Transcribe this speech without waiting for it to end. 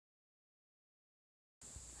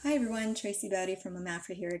Hi everyone, Tracy Bowdy from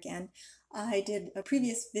Amafra here again. I did a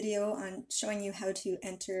previous video on showing you how to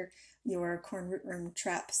enter your corn rootworm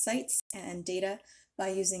trap sites and data by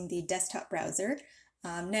using the desktop browser.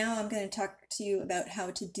 Now I'm going to talk to you about how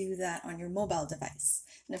to do that on your mobile device.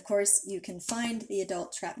 And of course you can find the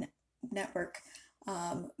adult trap network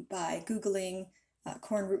by Googling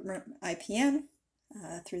corn rootworm IPM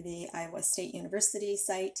through the Iowa State University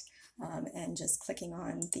site and just clicking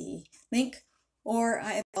on the link. Or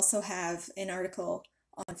I also have an article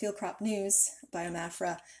on Field Crop News by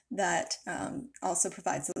Amafra that also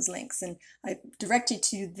provides those links. And I direct you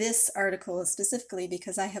to this article specifically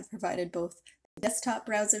because I have provided both the desktop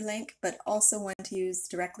browser link, but also one to use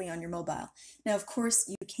directly on your mobile. Now, of course,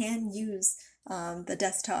 you can use the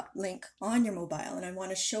desktop link on your mobile, and I want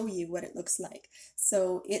to show you what it looks like.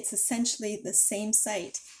 So it's essentially the same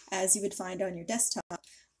site as you would find on your desktop,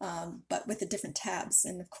 but with the different tabs.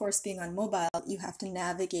 And of course, being on mobile, you have to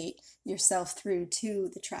navigate yourself through to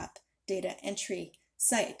the trap data entry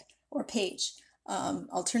site or page.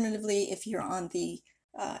 Alternatively, if you're on the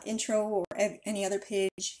intro or any other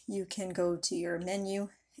page, you can go to your menu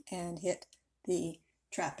and hit the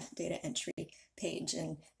trap data entry page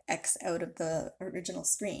and X out of the original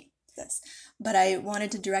screen. But I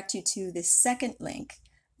wanted to direct you to this second link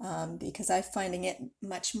because I'm finding it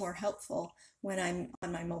much more helpful when I'm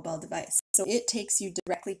on my mobile device. So it takes you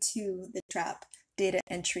directly to the trap data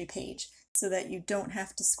entry page so that you don't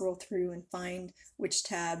have to scroll through and find which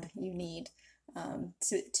tab you need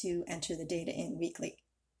to enter the data in weekly.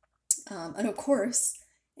 And of course,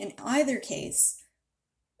 in either case,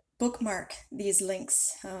 bookmark these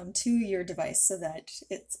links to your device so that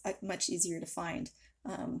it's much easier to find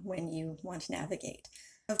when you want to navigate.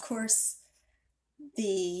 Of course,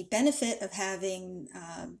 the benefit of having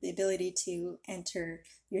the ability to enter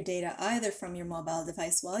your data either from your mobile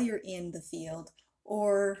device while you're in the field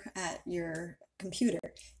or at your computer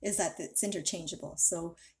is that it's interchangeable.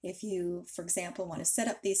 So if you, for example, want to set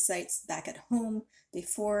up these sites back at home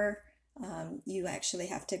before you actually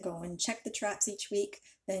have to go and check the traps each week,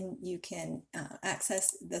 then you can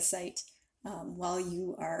access the site while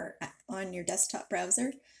you are on your desktop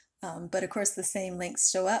browser. But of course, the same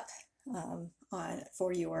links show up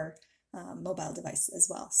for your mobile device as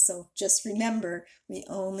well. So just remember, we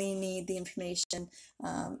only need the information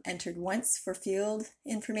entered once for field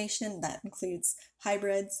information. That includes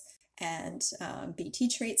hybrids and BT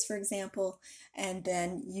traits, for example. And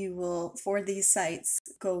then you will, for these sites,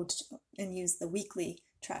 go and use the weekly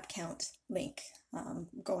trap count link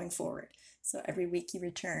going forward. So every week you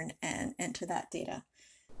return and enter that data.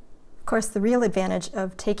 Of course, the real advantage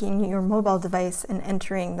of taking your mobile device and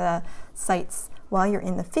entering the sites while you're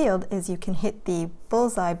in the field is you can hit the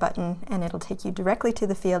bullseye button and it'll take you directly to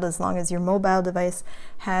the field as long as your mobile device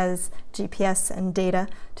has GPS and data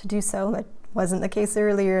to do so. That wasn't the case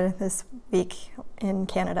earlier this week in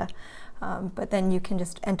Canada. But then you can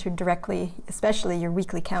just enter directly, especially your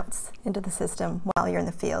weekly counts, into the system while you're in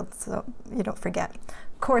the field so you don't forget.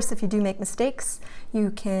 Of course, if you do make mistakes,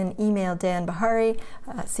 you can email Dan Bihari,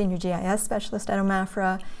 Senior GIS Specialist at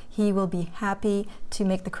Amafra. He will be happy to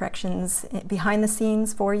make the corrections behind the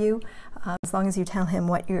scenes for you, as long as you tell him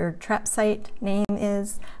what your trap site name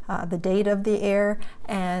is, the date of the error,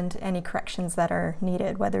 and any corrections that are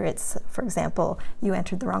needed, whether it's, for example, you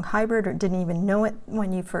entered the wrong hybrid or didn't even know it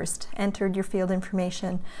when you first entered your field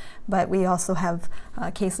information. But we also have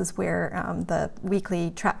cases where the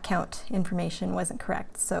weekly trap count information wasn't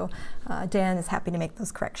correct. So Dan is happy to make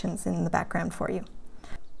those corrections in the background for you.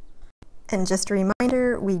 And just a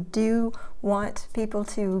reminder, we do want people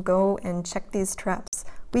to go and check these traps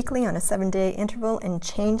weekly on a 7-day interval and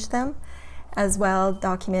change them. As well,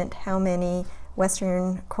 document how many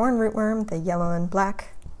western corn rootworm, the yellow and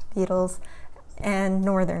black beetles, and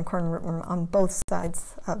northern corn rootworm on both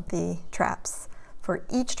sides of the traps for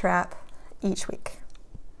each trap each week.